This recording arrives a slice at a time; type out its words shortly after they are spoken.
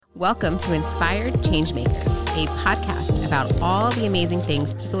Welcome to Inspired Changemakers, a podcast about all the amazing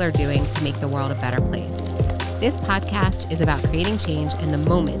things people are doing to make the world a better place. This podcast is about creating change and the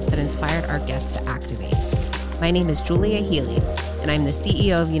moments that inspired our guests to activate. My name is Julia Healy, and I'm the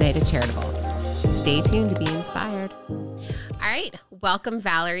CEO of United Charitable. Stay tuned to be inspired. All right, welcome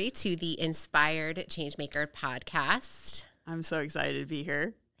Valerie to the Inspired Changemaker podcast. I'm so excited to be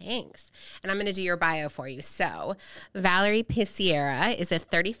here. Thanks. And I'm going to do your bio for you. So, Valerie Pisierra is a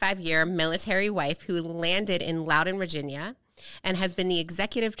 35-year military wife who landed in Loudoun, Virginia, and has been the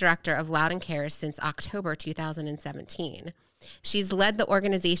executive director of Loudoun Cares since October 2017. She's led the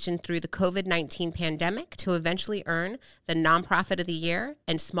organization through the COVID-19 pandemic to eventually earn the Nonprofit of the Year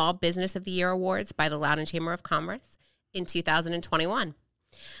and Small Business of the Year awards by the Loudoun Chamber of Commerce in 2021.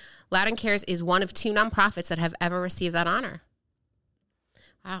 Loudoun Cares is one of two nonprofits that have ever received that honor.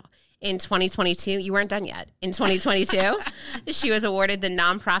 Wow. In 2022, you weren't done yet. In 2022, she was awarded the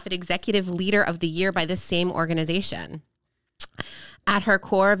Nonprofit Executive Leader of the Year by the same organization. At her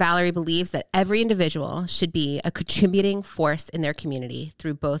core, Valerie believes that every individual should be a contributing force in their community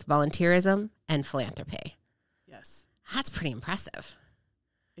through both volunteerism and philanthropy. Yes. That's pretty impressive.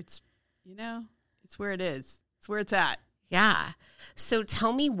 It's where it is. It's where it's at. Yeah. So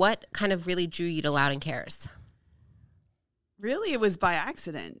tell me what kind of really drew you to Loudoun Cares? Really, it was by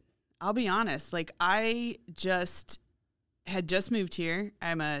accident. I'll be honest. I had just moved here.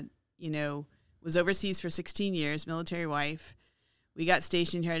 Was overseas for 16 years, military wife. We got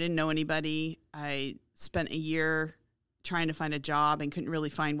stationed here. I didn't know anybody. I spent a year trying to find a job and couldn't really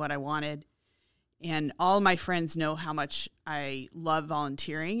find what I wanted. And all my friends know how much I love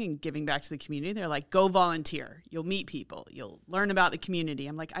volunteering and giving back to the community. They're like, go volunteer. You'll meet people. You'll learn about the community.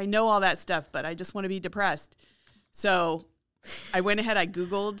 I'm like, I know all that stuff, but I just want to be depressed. So I went ahead, I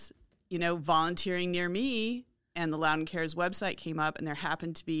Googled, volunteering near me, and the Loudoun Cares website came up, and there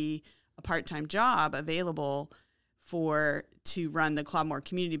happened to be a part-time job available to run the Clodmore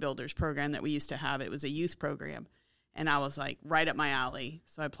Community Builders program that we used to have. It was a youth program, and I was like right up my alley.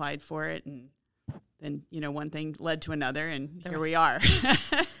 So I applied for it, and then, one thing led to another, and here we are.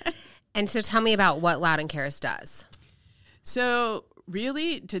 And so tell me about what Loudoun Cares does. So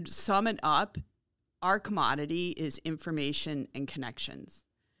really, to sum it up, our commodity is information and connections.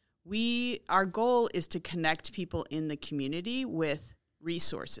 Our goal is to connect people in the community with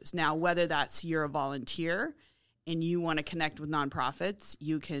resources. Now, whether that's you're a volunteer and you want to connect with nonprofits,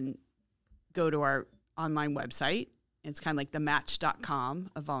 you can go to our online website. It's kind of like the match.com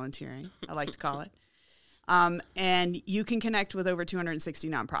of volunteering, I like to call it. And you can connect with over 260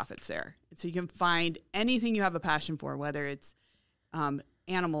 nonprofits there. So you can find anything you have a passion for, whether it's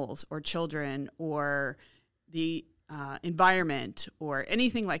animals or children or the environment or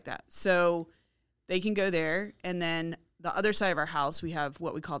anything like that. So they can go there. And then the other side of our house, we have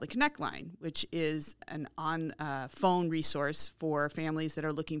what we call the Connect Line, which is an on-phone resource for families that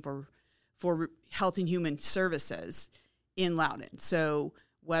are looking for health and human services in Loudoun. So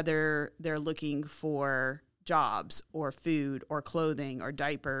whether they're looking for jobs or food or clothing or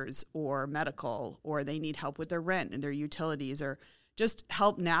diapers or medical, or they need help with their rent and their utilities, or just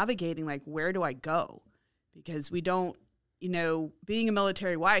help navigating, where do I go? Because we don't, being a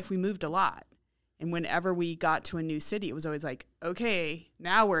military wife, we moved a lot. And whenever we got to a new city, it was always like, okay,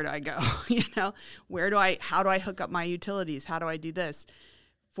 now where do I go? How do I hook up my utilities? How do I do this?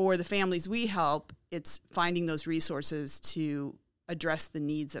 For the families we help, it's finding those resources to address the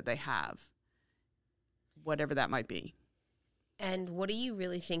needs that they have, whatever that might be. And what do you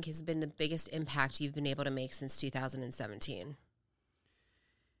really think has been the biggest impact you've been able to make since 2017?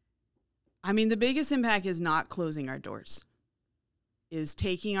 The biggest impact is not closing our doors, is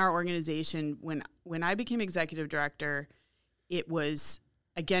taking our organization. When I became executive director, it was,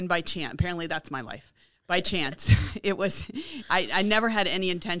 again, by chance. Apparently that's my life. By chance. It was, I never had any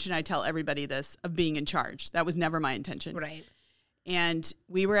intention, I tell everybody this, of being in charge. That was never my intention. Right. And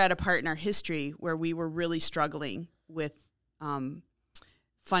we were at a part in our history where we were really struggling with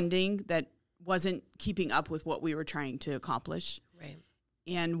funding that wasn't keeping up with what we were trying to accomplish. Right.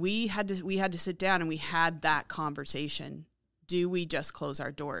 And we had to sit down and we had that conversation. Do we just close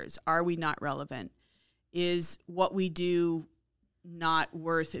our doors? Are we not relevant? Is what we do not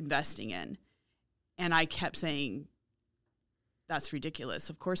worth investing in? And I kept saying, that's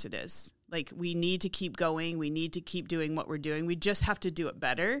ridiculous. Of course it is. We need to keep going. We need to keep doing what we're doing. We just have to do it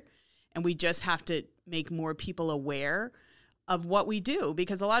better. And we just have to make more people aware of what we do,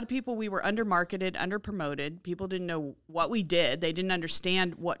 because a lot of people, we were under-marketed, under-promoted. People didn't know what we did. They didn't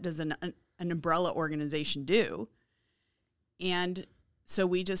understand what does an umbrella organization do. And so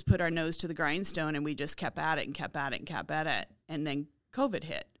we just put our nose to the grindstone and we just kept at it and kept at it and kept at it. And then COVID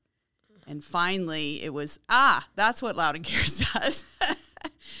hit. And finally, it was, that's what Loud and Cares does.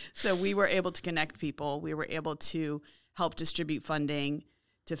 So we were able to connect people. We were able to help distribute funding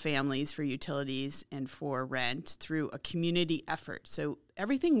to families for utilities and for rent through a community effort. So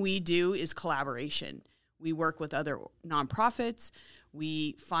everything we do is collaboration. We work with other nonprofits.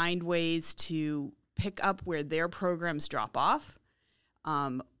 We find ways to pick up where their programs drop off.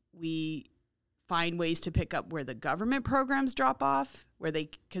 We find ways to pick up where the government programs drop off,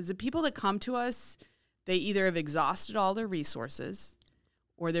 because the people that come to us, they either have exhausted all their resources,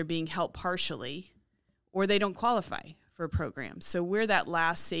 or they're being helped partially, or they don't qualify for programs. So we're that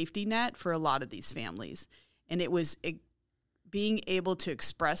last safety net for a lot of these families. And it was being able to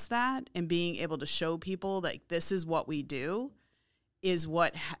express that and being able to show people like this is what we do is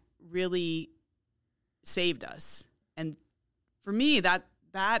what really saved us. And for me, that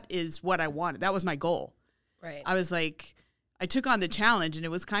is what I wanted. That was my goal. Right. I was like, I took on the challenge, and it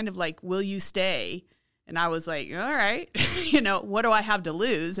was kind of like, will you stay? And I was like, all right, what do I have to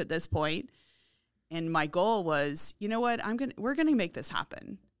lose at this point? And my goal was, you know what, we're going to make this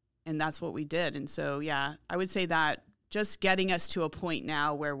happen. And that's what we did. And so, yeah, I would say that just getting us to a point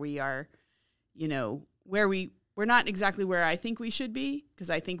now where we are, where we're not exactly where I think we should be, because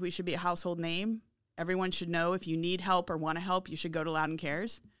I think we should be a household name. Everyone should know if you need help or want to help, you should go to Loud and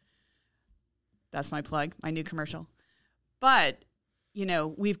Cares. That's my plug, my new commercial. But,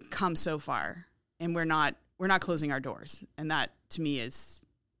 we've come so far, and we're not closing our doors. And that to me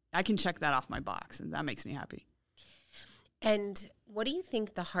I can check that off my box, and that makes me happy. And what do you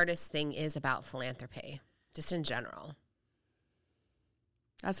think the hardest thing is about philanthropy, just in general?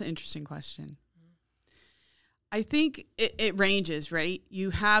 That's an interesting question. I think it ranges, right?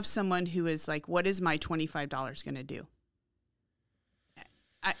 You have someone who is like, what is my $25 going to do?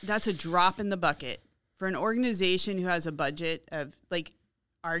 That's a drop in the bucket. For an organization who has a budget of, like,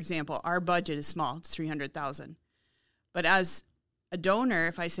 our example, our budget is small. It's $300,000. But as a donor,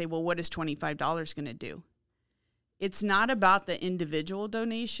 if I say, well, what is $25 going to do? It's not about the individual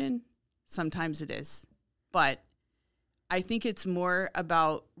donation. Sometimes it is. But I think it's more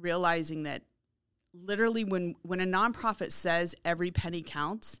about realizing that literally when a nonprofit says every penny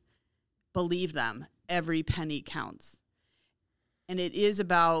counts, believe them, every penny counts. And it is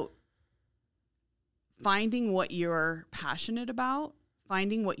about finding what you're passionate about,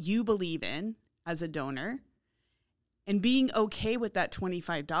 finding what you believe in as a donor, and being okay with that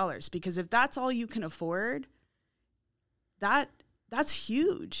 $25. Because if that's all you can afford, that's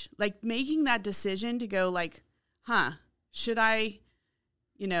huge. Like, making that decision to go like, should I,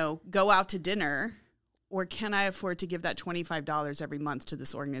 go out to dinner, or can I afford to give that $25 every month to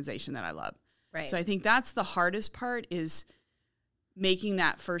this organization that I love? Right. So I think that's the hardest part, is making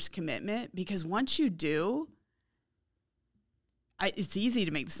that first commitment, because once you do, it's easy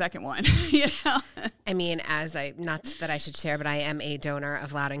to make the second one. I mean, not that I should share, but I am a donor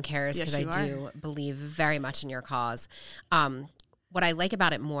of Loud and Cares, because Yes, I do believe very much in your cause. What I like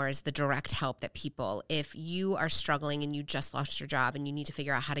about it more is the direct help that people, if you are struggling and you just lost your job and you need to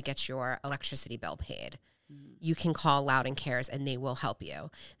figure out how to get your electricity bill paid, you can call Loud and Cares and they will help you.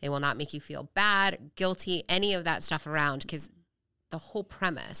 They will not make you feel bad, guilty, any of that stuff around, because the whole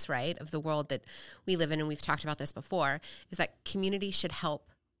premise, right, of the world that we live in, and we've talked about this before, is that community should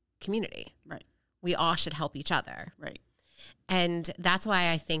help community. Right. We all should help each other. Right. And that's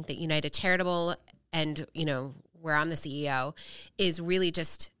why I think that United Charitable, and, where I'm the CEO, is really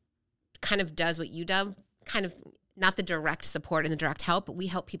just kind of does what you do, kind of not the direct support and the direct help, but we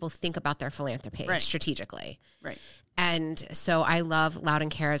help people think about their philanthropy strategically. Right. And so I love Loud and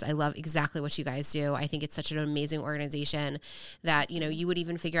Cares. I love exactly what you guys do. I think it's such an amazing organization that, you would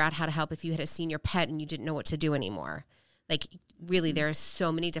even figure out how to help if you had seen your pet and you didn't know what to do anymore. Like, really, there are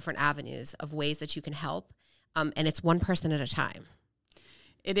so many different avenues of ways that you can help. And it's one person at a time.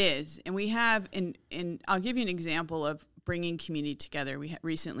 It is. And we have, and I'll give you an example of bringing community together. We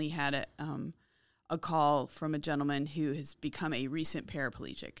recently had a call from a gentleman who has become a recent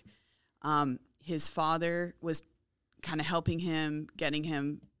paraplegic. His father was kind of helping him, getting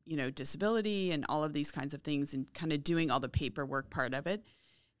him, disability and all of these kinds of things, and kind of doing all the paperwork part of it.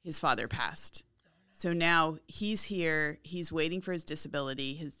 His father passed. So now he's here. He's waiting for his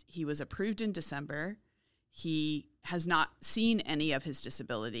disability. He was approved in December. He has not seen any of his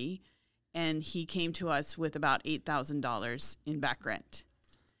disability, and he came to us with about $8,000 in back rent.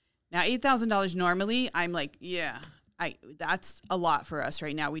 Now, $8,000 normally, I'm like, that's a lot for us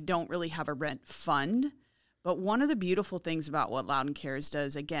right now. We don't really have a rent fund. But one of the beautiful things about what Loud and Cares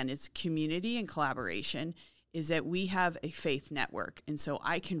does, again, is community and collaboration, is that we have a faith network. And so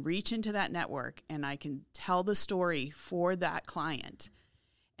I can reach into that network and I can tell the story for that client.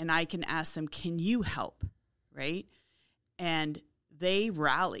 and I can ask them, can you help? Right? And they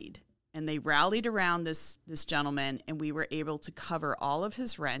rallied around this gentleman, and we were able to cover all of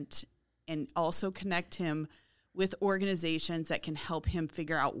his rent and also connect him with organizations that can help him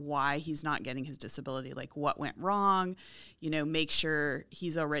figure out why he's not getting his disability, like what went wrong, make sure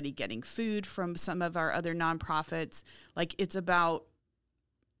he's already getting food from some of our other nonprofits. Like, it's about,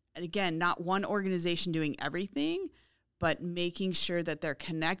 again, not one organization doing everything, but making sure that they're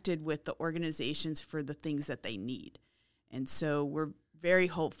connected with the organizations for the things that they need. And so we're very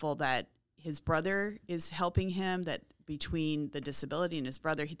hopeful that his brother is helping him, that between the disability and his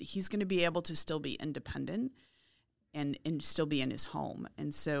brother, he's going to be able to still be independent and still be in his home.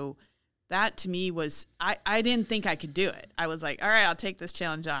 And so that to me was, I didn't think I could do it. I was like, all right, I'll take this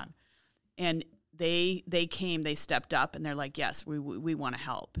challenge on. And they stepped up, and they're like, yes, we want to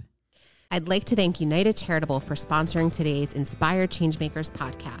help. I'd like to thank United Charitable for sponsoring today's Inspired Changemakers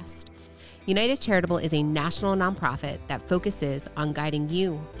podcast. United Charitable is a national nonprofit that focuses on guiding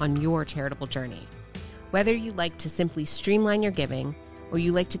you on your charitable journey. Whether you like to simply streamline your giving or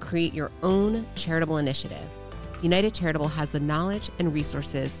you like to create your own charitable initiative, United Charitable has the knowledge and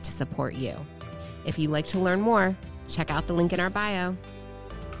resources to support you. If you'd like to learn more, check out the link in our bio.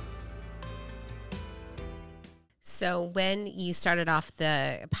 So when you started off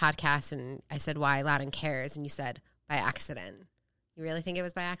the podcast and I said, why Loudon Cares? And you said, by accident. You really think it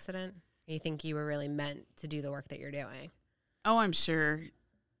was by accident? Or you think you were really meant to do the work that you're doing? Oh, I'm sure.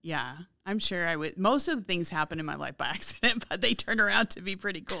 Yeah, I'm sure I would. Most of the things happen in my life by accident, but they turn around to be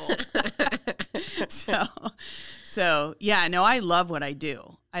pretty cool. So yeah, no, I love what I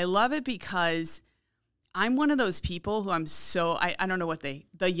do. I love it because I'm one of those people who I don't know what the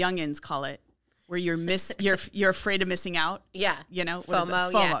youngins call it, where you're afraid of missing out. Yeah.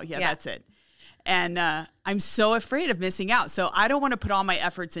 FOMO. FOMO. Yeah, that's it. And I'm so afraid of missing out. So I don't want to put all my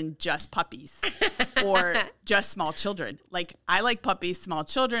efforts in just puppies or just small children. Like, I like puppies, small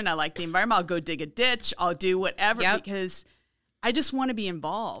children. I like the environment. I'll go dig a ditch. I'll do whatever because I just want to be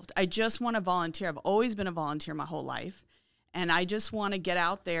involved. I just want to volunteer. I've always been a volunteer my whole life. And I just want to get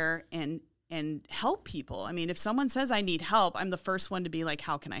out there and help people. I mean, if someone says I need help, I'm the first one to be like,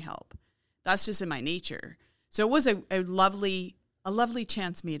 how can I help? That's just in my nature. So it was a lovely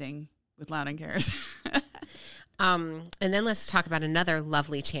chance meeting with Loudon Cares. And then let's talk about another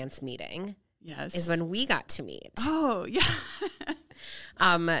lovely chance meeting. Yes. Is when we got to meet. Oh, yeah.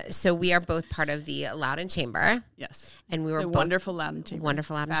 So we are both part of the Loudon Chamber. Yes. And we were wonderful Loudon Chamber.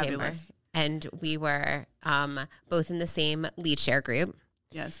 Wonderful Loudon Chamber. And we were both in the same lead share group.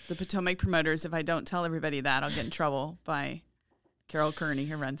 Yes. The Potomac Promoters. If I don't tell everybody that, I'll get in trouble by Carol Kearney,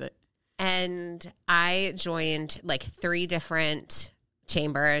 who runs it. And I joined like 3 different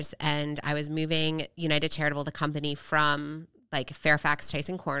chambers, and I was moving United Charitable, the company, from like Fairfax,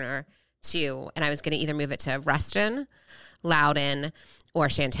 Tyson Corner and I was going to either move it to Reston, Loudon, or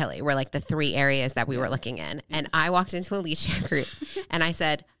Chantilly were like the 3 areas that we were looking in. And I walked into a lead share group and I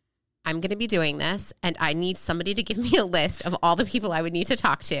said, I'm going to be doing this, and I need somebody to give me a list of all the people I would need to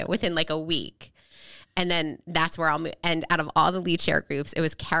talk to within like a week. And then that's where I'll move. And out of all the lead share groups, it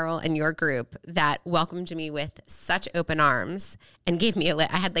was Carol and your group that welcomed me with such open arms and gave me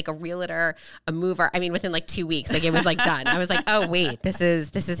I had like a realtor, a mover. I mean, within like 2 weeks, like it was like done. I was like, oh wait, this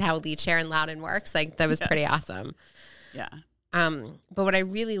is how lead share in Loudon works. Like that was pretty awesome. Yeah. But what I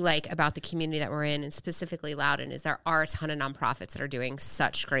really like about the community that we're in, and specifically Loudon, is there are a ton of nonprofits that are doing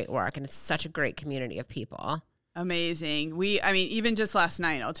such great work, and it's such a great community of people. Amazing. Even just last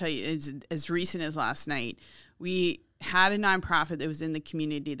night, I'll tell you, as recent as last night, we had a nonprofit that was in the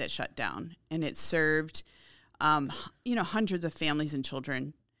community that shut down, and it served, hundreds of families and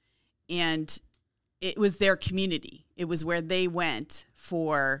children. And it was their community. It was where they went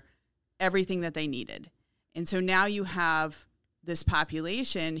for everything that they needed. And so now you have this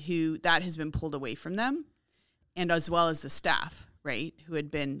population who that has been pulled away from them, and as well as the staff, right, who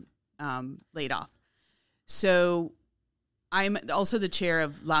had been laid off. So I'm also the chair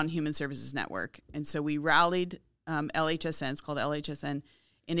of Loudon Human Services Network. And so we rallied LHSN, it's called LHSN,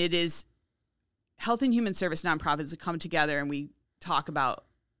 and it is health and human service nonprofits that come together, and we talk about,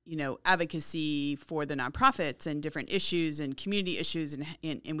 advocacy for the nonprofits and different issues and community issues,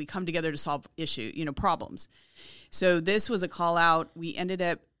 and we come together to solve problems. So this was a call out. We ended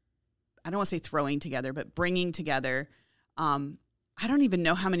up, I don't want to say throwing together, but bringing together, I don't even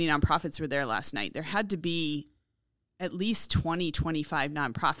know how many nonprofits were there last night. There had to be at least 20, 25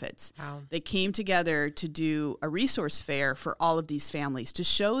 nonprofits. Wow. They came together to do a resource fair for all of these families to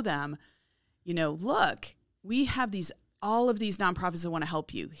show them, look, we have all of these nonprofits that want to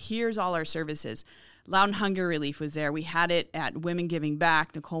help you. Here's all our services. Loudon Hunger Relief was there. We had it at Women Giving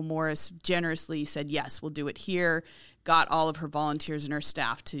Back. Nicole Morris generously said, yes, we'll do it here. Got all of her volunteers and her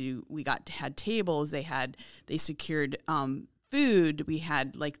staff had tables. They secured food. We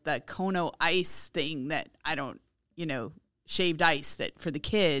had like the Kono ice thing that shaved ice that for the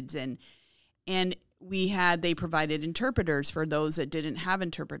kids. And they provided interpreters for those that didn't have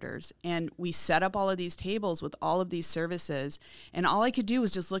interpreters. And we set up all of these tables with all of these services. And all I could do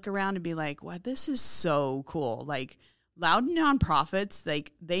was just look around and be like, wow, this is so cool. Like Loudon nonprofits,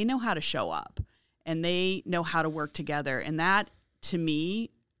 like they know how to show up and they know how to work together. And that to me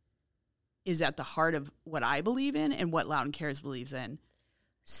is at the heart of what I believe in and what Loudon Cares believes in.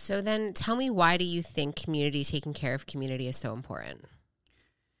 So then tell me, why do you think community taking care of community is so important?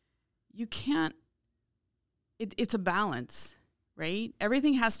 You can't. It's a balance, right?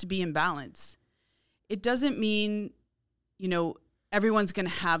 Everything has to be in balance. It doesn't mean, everyone's going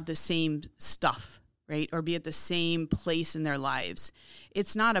to have the same stuff, right? Or be at the same place in their lives.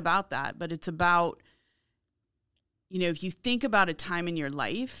 It's not about that, but it's about, if you think about a time in your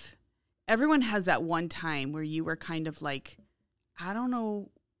life, everyone has that one time where you were kind of like, I don't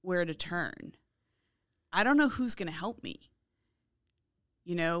know where to turn. I don't know who's going to help me,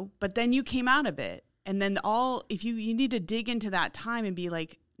 but then you came out of it. And then if you need to dig into that time and be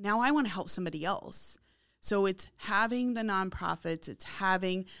like, now I want to help somebody else. So it's having the nonprofits, it's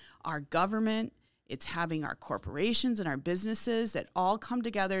having our government, it's having our corporations and our businesses that all come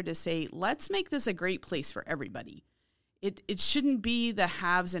together to say, let's make this a great place for everybody. It shouldn't be the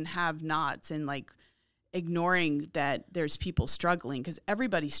haves and have-nots and like ignoring that there's people struggling, because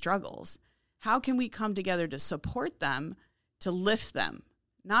everybody struggles. How can we come together to support them, to lift them,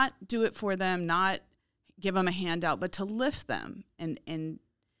 not do it for them, not give them a handout, but to lift them. And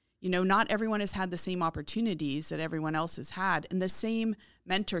not everyone has had the same opportunities that everyone else has had and the same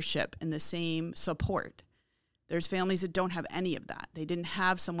mentorship and the same support. There's families that don't have any of that. They didn't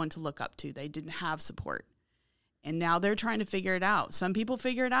have someone to look up to. They didn't have support. And now they're trying to figure it out. Some people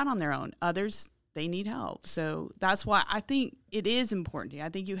figure it out on their own. Others, they need help. So that's why I think it is important. I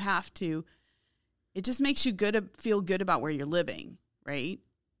think you have to, it just makes you feel good about where you're living, right?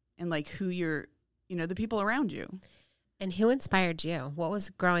 And like who you're, the people around you. And who inspired you? What was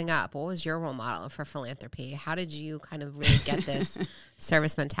growing up? What was your role model for philanthropy? How did you kind of really get this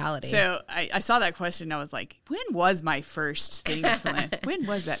service mentality? So I saw that question. And I was like, when was my first thing of philanthropy? When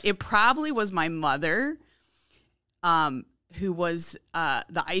was that? It probably was my mother, who was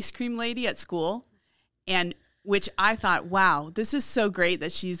the ice cream lady at school, and which I thought, wow, this is so great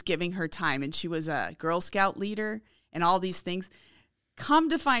that she's giving her time. And she was a Girl Scout leader and all these things. Come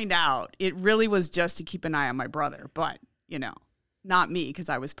to find out, it really was just to keep an eye on my brother, but, not me, because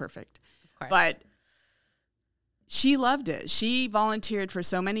I was perfect. Of course. But she loved it. She volunteered for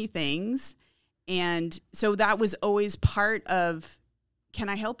so many things. And so that was always part of, can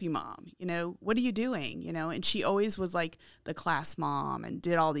I help you, Mom? What are you doing? And she always was like the class mom and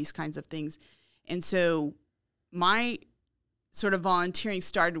did all these kinds of things. And so my sort of volunteering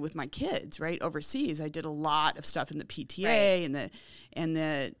started with my kids, right? Overseas. I did a lot of stuff in the PTA and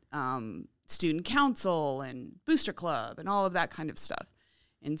the student council and booster club and all of that kind of stuff.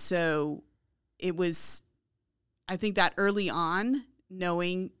 And so it was, I think that early on,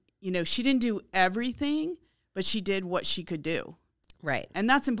 knowing, she didn't do everything, but she did what she could do. Right. And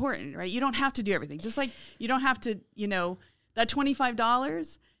that's important, right? You don't have to do everything. Just like you don't have to, that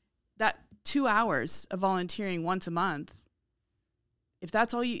 $25, that 2 hours of volunteering once a month, if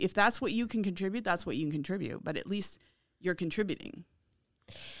that's what you can contribute, that's what you can contribute. But at least you're contributing.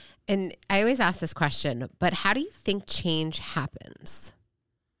 And I always ask this question, but how do you think change happens?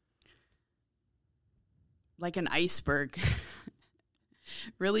 Like an iceberg,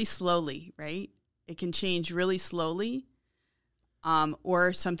 really slowly, right? It can change really slowly,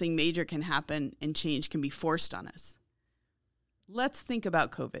 or something major can happen and change can be forced on us. Let's think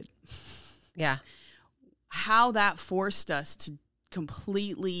about COVID. Yeah. How that forced us to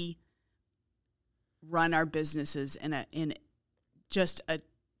completely run our businesses in just a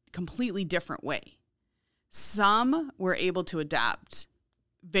completely different way. Some were able to adapt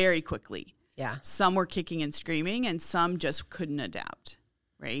very quickly. Yeah. Some were kicking and screaming, and some just couldn't adapt,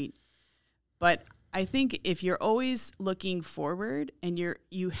 right? But I think if you're always looking forward and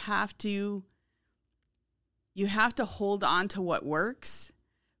you have to hold on to what works,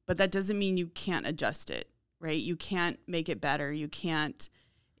 but that doesn't mean you can't adjust it. Right? You can't make it better.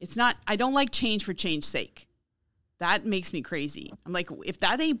 I don't like change for change's sake. That makes me crazy. I'm like, if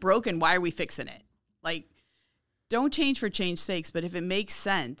that ain't broken, why are we fixing it? Like, don't change for change's sake, but if it makes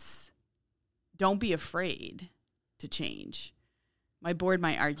sense, don't be afraid to change. My board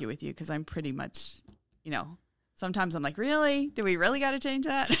might argue with you because I'm pretty much sometimes I'm like, really? Do we really got to change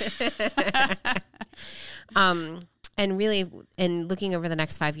that? And really, in looking over the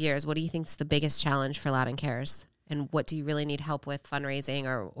next 5 years, what do you think is the biggest challenge for Loudon Cares? And what do you really need help with fundraising,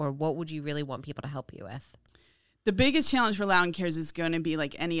 or what would you really want people to help you with? The biggest challenge for Loudon Cares is going to be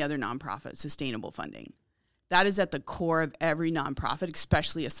like any other nonprofit, sustainable funding. That is at the core of every nonprofit,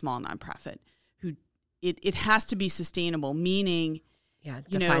 especially a small nonprofit. It has to be sustainable, meaning,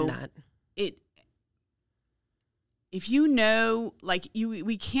 define that. If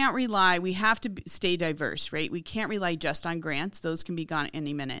we can't rely, we have to stay diverse, right? We can't rely just on grants. Those can be gone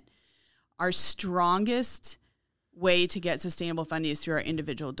any minute. Our strongest way to get sustainable funding is through our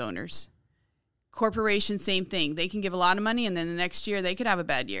individual donors. Corporations, same thing. They can give a lot of money, and then the next year they could have a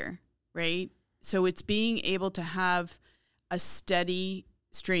bad year, right? So it's being able to have a steady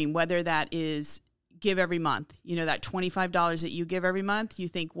stream, whether that is give every month. That $25 that you give every month, you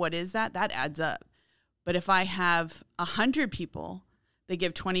think, what is that? That adds up. But if I have 100 people that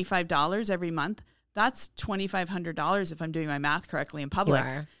give $25 every month, that's $2,500 if I'm doing my math correctly in public. You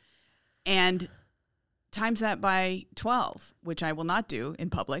are. And times that by 12, which I will not do in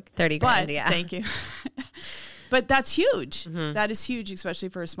public. 30 grand, yeah. Thank you. But that's huge. Mm-hmm. That is huge, especially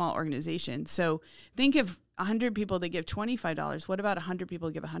for a small organization. So think of 100 people that give $25. What about 100 people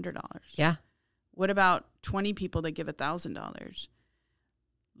that give $100? Yeah. What about 20 people that give $1,000?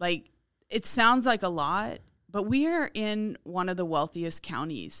 Like, it sounds like a lot, but we are in one of the wealthiest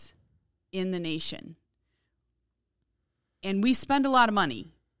counties in the nation. And we spend a lot of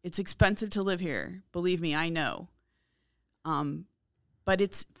money. It's expensive to live here. Believe me, I know. But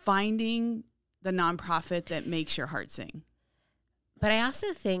it's finding the nonprofit that makes your heart sing. But I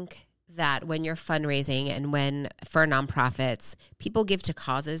also think that when you're fundraising and when for nonprofits, people give to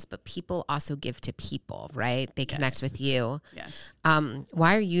causes, but people also give to people, right? They connect with you. Yes.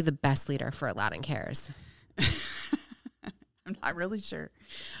 Why are you the best leader for Loudon Cares? I'm not really sure.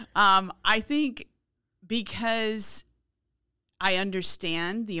 I think because I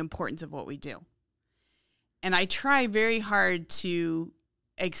understand the importance of what we do. And I try very hard to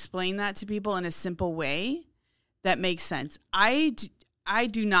explain that to people in a simple way that makes sense. I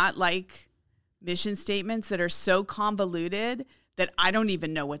do not like mission statements that are so convoluted that I don't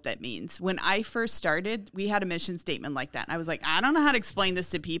even know what that means. When I first started, we had a mission statement like that. I was like, I don't know how to explain this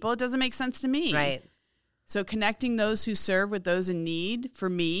to people. It doesn't make sense to me. Right. So connecting those who serve with those in need, for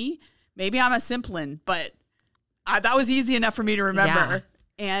me, maybe I'm a simplin, but that was easy enough for me to remember. Yeah.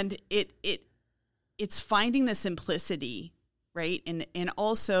 And it's finding the simplicity, right? And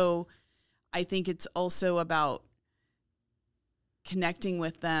also, I think it's also about connecting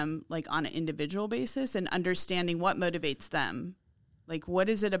with them like on an individual basis and understanding what motivates them. Like, what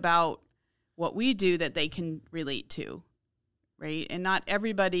is it about what we do that they can relate to, right? And not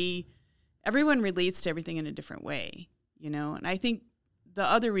everyone relates to everything in a different way, And I think the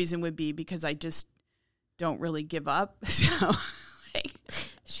other reason would be because I just don't really give up. So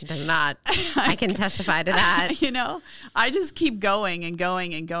she does not. I can testify to that. I just keep going and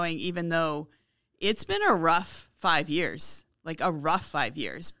going and going, even though it's been a rough 5 years. Like a rough 5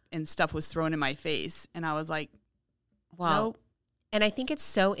 years, and stuff was thrown in my face. And I was like, well, nope. And I think it's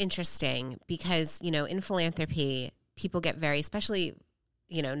so interesting because, in philanthropy, people get very, especially,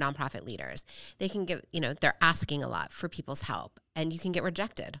 nonprofit leaders, they can give, they're asking a lot for people's help, and you can get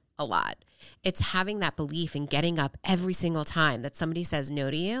rejected a lot. It's having that belief and getting up every single time that somebody says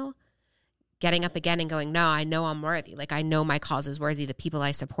no to you, getting up again and going, no, I know I'm worthy. Like, I know my cause is worthy. The people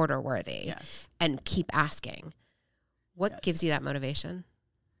I support are worthy. Yes. And keep asking. What gives you that motivation?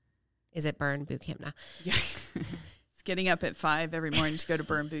 Is it Burn Boot Camp now? Yeah. It's getting up at 5 every morning to go to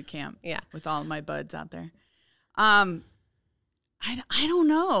Burn Boot Camp. Yeah. With all of my buds out there. I don't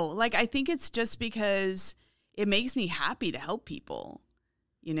know. Like, I think it's just because it makes me happy to help people,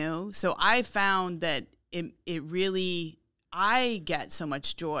 So I found that it really, I get so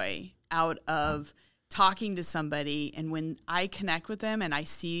much joy out of talking to somebody. And when I connect with them and I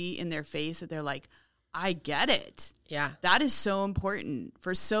see in their face that they're like, I get it. Yeah. That is so important.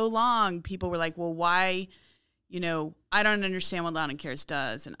 For so long, people were like, well, why, I don't understand what Loudon Cares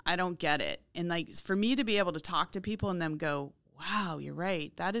does, and I don't get it. And like, for me to be able to talk to people and them go, wow, you're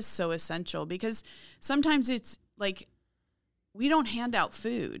right. That is so essential, because sometimes it's like, we don't hand out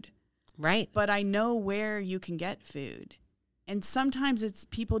food. Right. But I know where you can get food. And sometimes it's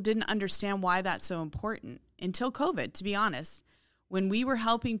people didn't understand why that's so important until COVID, to be honest, when we were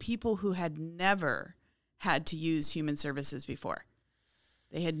helping people who had never had to use human services before.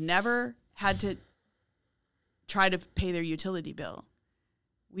 They had never had to try to pay their utility bill.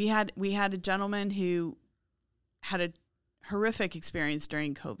 We had a gentleman who had horrific experience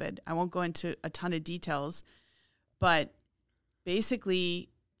during COVID. I won't go into a ton of details, but basically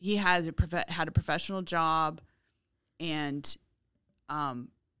he had a professional job, and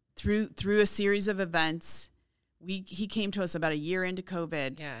through a series of events, he came to us about a year into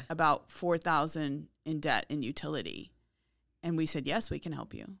COVID, about $4,000 in debt in utility. And we said, yes, we can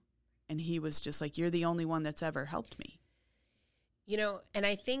help you. And he was just like, you're the only one that's ever helped me. You know, and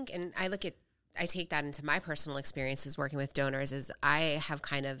I think, and I take that into my personal experiences working with donors, is I have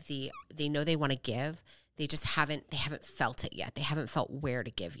kind of they know they want to give. They just haven't felt it yet. They haven't felt where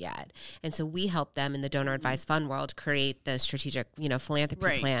to give yet. And so we help them in the donor advised fund world create the strategic,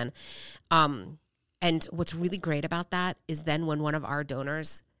 philanthropy plan. And what's really great about that is then when one of our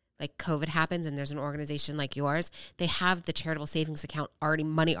donors, like COVID happens and there's an organization like yours, they have the charitable savings account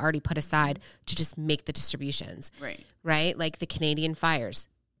money already put aside to just make the distributions. Right? Like the Canadian fires,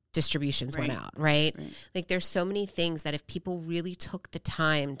 distributions went out, right? Like there's so many things that if people really took the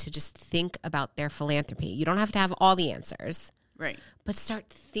time to just think about their philanthropy, you don't have to have all the answers. But start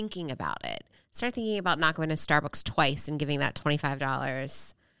thinking about it. Start thinking about not going to Starbucks twice and giving that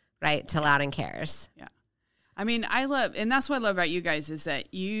 $25, right, to Loudon Cares. Yeah. I mean, and that's what I love about you guys is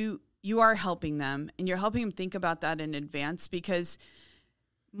that you are helping them, and you're helping them think about that in advance, because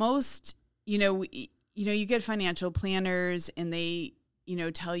most, you get financial planners and they,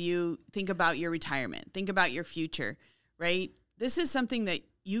 tell you, think about your retirement, think about your future, right? This is something that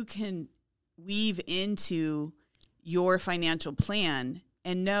you can weave into your financial plan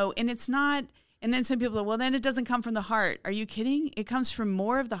and know, and it's not. And then some people are, well, then it doesn't come from the heart. Are you kidding? It comes from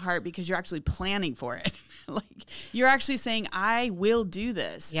more of the heart because you're actually planning for it. Like you're actually saying, I will do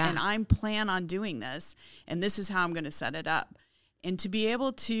this and I'm plan on doing this. And this is how I'm going to set it up. And to be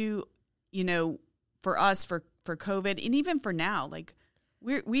able to, for us, for COVID, and even for now, like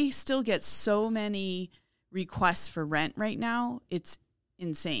we still get so many requests for rent right now. It's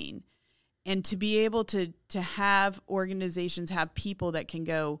insane. And to be able to have organizations, have people that can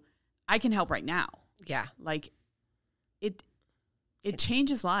go, I can help right now. Yeah. Like it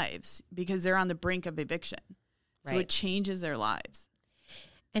changes lives because they're on the brink of eviction. So it changes their lives.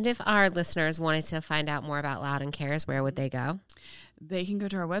 And if our listeners wanted to find out more about Loudon Cares, where would they go? They can go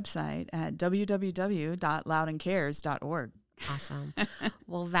to our website at www.loudoncares.org. Awesome.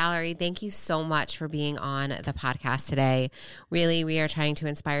 Well, Valerie, thank you so much for being on the podcast today. Really, we are trying to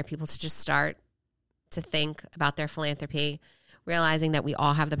inspire people to just start to think about their philanthropy, realizing that we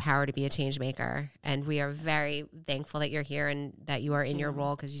all have the power to be a change maker. And we are very thankful that you're here and that you are in your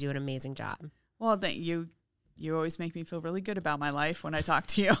role, because you do an amazing job. Well, thank you. You always make me feel really good about my life when I talk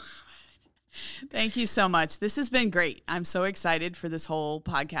to you. Thank you so much. This has been great. I'm so excited for this whole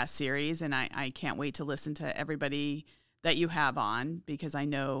podcast series, and I can't wait to listen to everybody that you have on, because I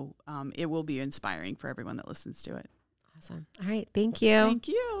know it will be inspiring for everyone that listens to it. Awesome. All right. Thank you. Thank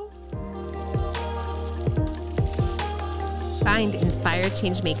you. Find Inspired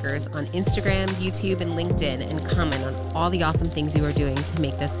Changemakers on Instagram, YouTube, and LinkedIn, and comment on all the awesome things you are doing to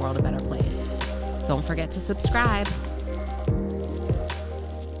make this world a better place. Don't forget to subscribe.